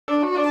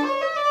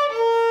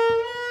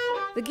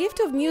The gift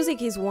of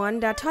music is one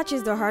that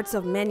touches the hearts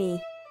of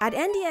many. At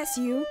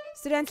NDSU,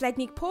 students like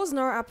Nick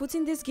Posner are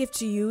putting this gift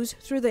to use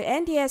through the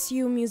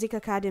NDSU Music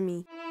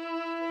Academy.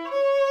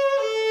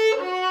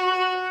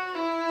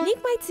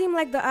 Nick might seem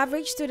like the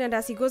average student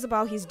as he goes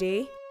about his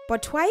day,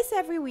 but twice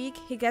every week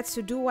he gets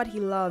to do what he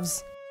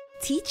loves: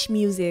 teach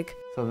music.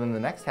 So then the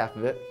next half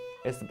of it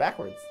is the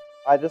backwards.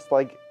 I just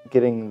like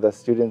getting the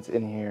students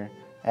in here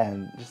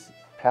and just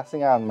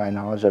passing on my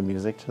knowledge of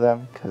music to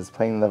them, because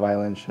playing the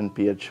violin shouldn't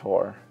be a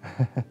chore.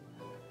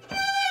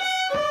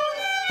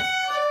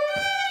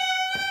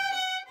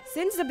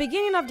 Since the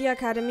beginning of the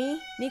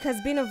academy, Nick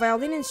has been a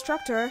violin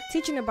instructor,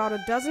 teaching about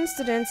a dozen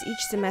students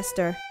each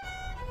semester.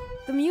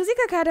 The Music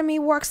Academy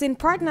works in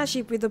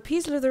partnership with the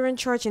Peace Lutheran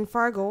Church in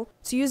Fargo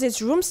to use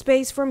its room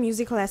space for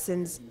music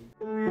lessons.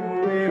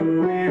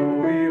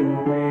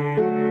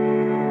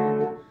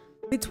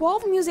 With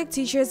 12 music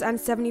teachers and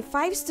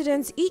 75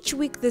 students each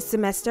week this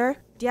semester,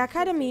 the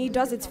Academy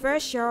does its fair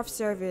share of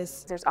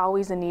service. There's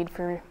always a need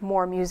for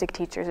more music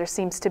teachers. There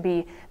seems to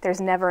be,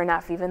 there's never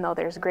enough, even though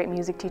there's great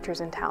music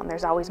teachers in town.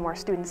 There's always more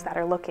students that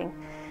are looking.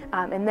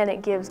 And then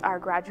it gives our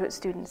graduate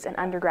students and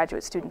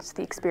undergraduate students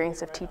the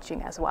experience of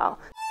teaching as well.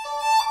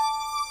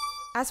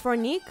 As for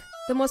Nick,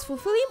 the most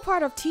fulfilling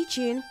part of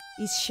teaching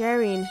is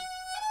sharing.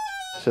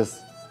 It's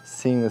just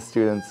seeing the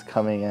students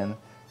coming in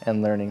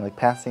and learning, like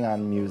passing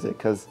on music,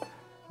 because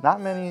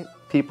not many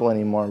people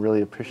anymore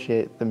really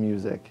appreciate the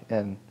music,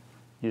 and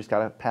you just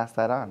gotta pass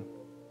that on.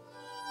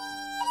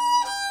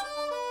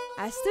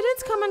 As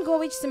students come and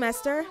go each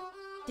semester,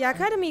 the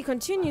Academy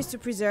continues to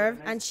preserve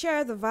and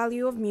share the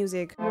value of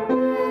music.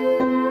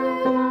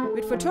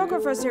 With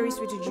photographer Seri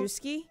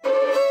Switujuski,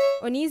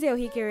 Onize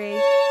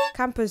Ohikere,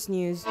 Campus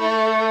News.